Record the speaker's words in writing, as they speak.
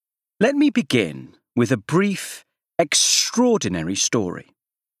Let me begin with a brief, extraordinary story.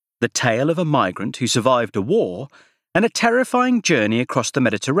 The tale of a migrant who survived a war and a terrifying journey across the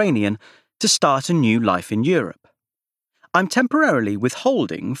Mediterranean to start a new life in Europe. I'm temporarily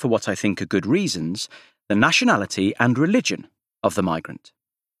withholding, for what I think are good reasons, the nationality and religion of the migrant.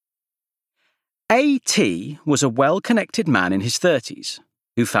 A.T. was a well-connected man in his 30s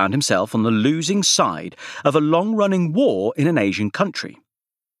who found himself on the losing side of a long-running war in an Asian country.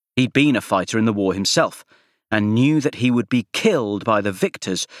 He'd been a fighter in the war himself and knew that he would be killed by the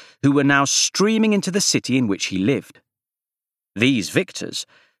victors who were now streaming into the city in which he lived. These victors,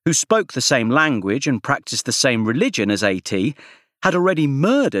 who spoke the same language and practiced the same religion as A.T., had already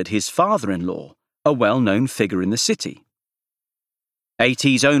murdered his father-in-law, a well-known figure in the city.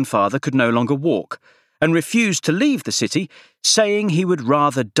 A.T.'s own father could no longer walk and refused to leave the city, saying he would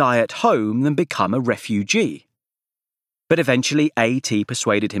rather die at home than become a refugee. But eventually A.T.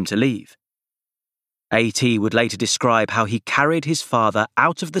 persuaded him to leave. A.T. would later describe how he carried his father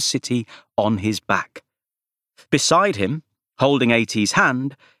out of the city on his back. Beside him, holding A.T.'s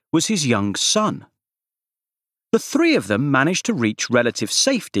hand, was his young son. The three of them managed to reach relative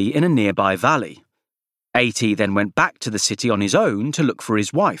safety in a nearby valley. A.T. then went back to the city on his own to look for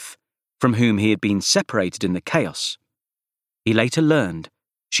his wife, from whom he had been separated in the chaos. He later learned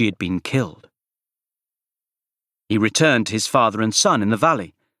she had been killed. He returned to his father and son in the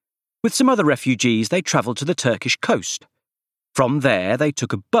valley. With some other refugees, they travelled to the Turkish coast. From there, they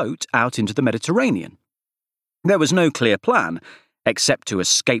took a boat out into the Mediterranean. There was no clear plan, except to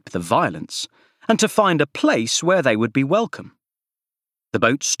escape the violence, and to find a place where they would be welcome. The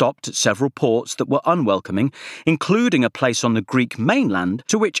boat stopped at several ports that were unwelcoming, including a place on the Greek mainland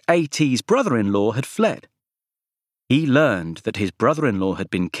to which A.T.'s brother-in-law had fled. He learned that his brother-in-law had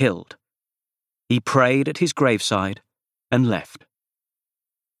been killed. He prayed at his graveside and left.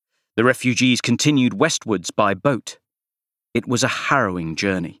 The refugees continued westwards by boat. It was a harrowing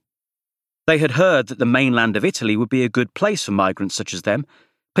journey. They had heard that the mainland of Italy would be a good place for migrants such as them,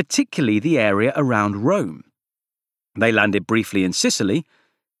 particularly the area around Rome. They landed briefly in Sicily,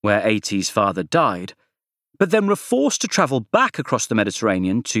 where A.T.'s father died, but then were forced to travel back across the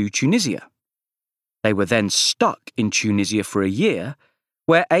Mediterranean to Tunisia. They were then stuck in Tunisia for a year,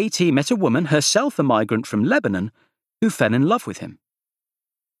 where A.T. met a woman, herself a migrant from Lebanon, who fell in love with him.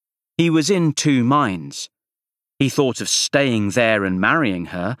 He was in two minds. He thought of staying there and marrying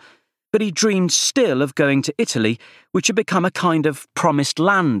her, but he dreamed still of going to Italy, which had become a kind of promised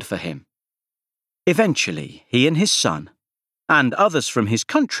land for him. Eventually, he and his son, and others from his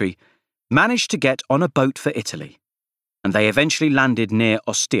country, managed to get on a boat for Italy, and they eventually landed near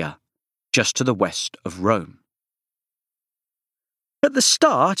Ostia, just to the west of Rome. At the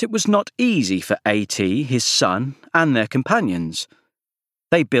start, it was not easy for A.T., his son, and their companions.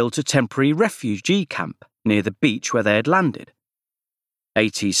 They built a temporary refugee camp near the beach where they had landed.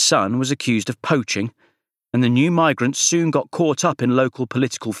 A.T.'s son was accused of poaching, and the new migrants soon got caught up in local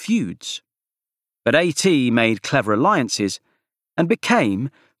political feuds. But A.T. made clever alliances and became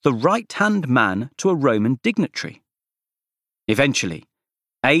the right-hand man to a Roman dignitary. Eventually,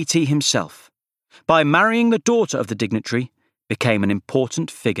 A.T. himself, by marrying the daughter of the dignitary, became an important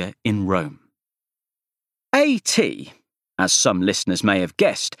figure in Rome. A.T., as some listeners may have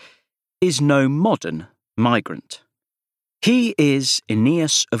guessed, is no modern migrant. He is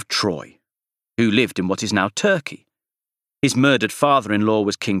Aeneas of Troy, who lived in what is now Turkey. His murdered father-in-law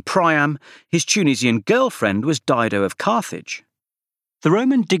was King Priam, his Tunisian girlfriend was Dido of Carthage. The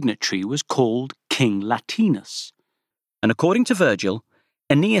Roman dignitary was called King Latinus, and according to Virgil,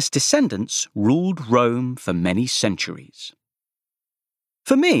 Aeneas' descendants ruled Rome for many centuries.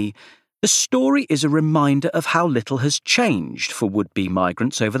 For me, the story is a reminder of how little has changed for would-be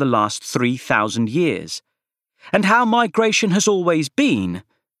migrants over the last 3,000 years, and how migration has always been,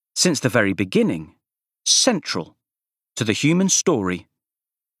 since the very beginning, central to the human story,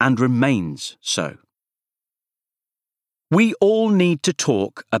 and remains so. We all need to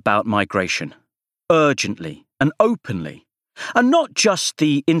talk about migration, urgently and openly, and not just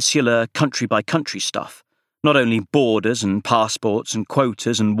the insular country-by-country stuff, not only borders and passports and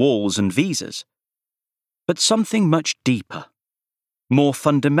quotas and walls and visas, but something much deeper, more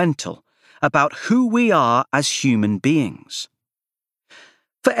fundamental, about who we are as human beings.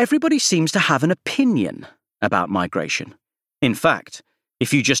 For everybody seems to have an opinion about migration. In fact,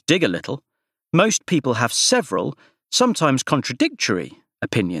 if you just dig a little, most people have several, sometimes contradictory,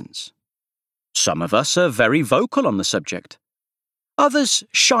 opinions. Some of us are very vocal on the subject. Others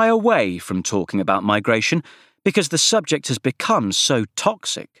shy away from talking about migration because the subject has become so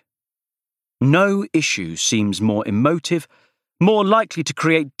toxic. No issue seems more emotive, more likely to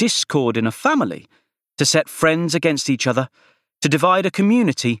create discord in a family, to set friends against each other, to divide a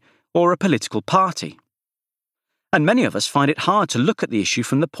community or a political party. And many of us find it hard to look at the issue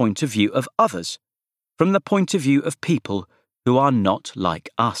from the point of view of others, from the point of view of people who are not like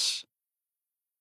us.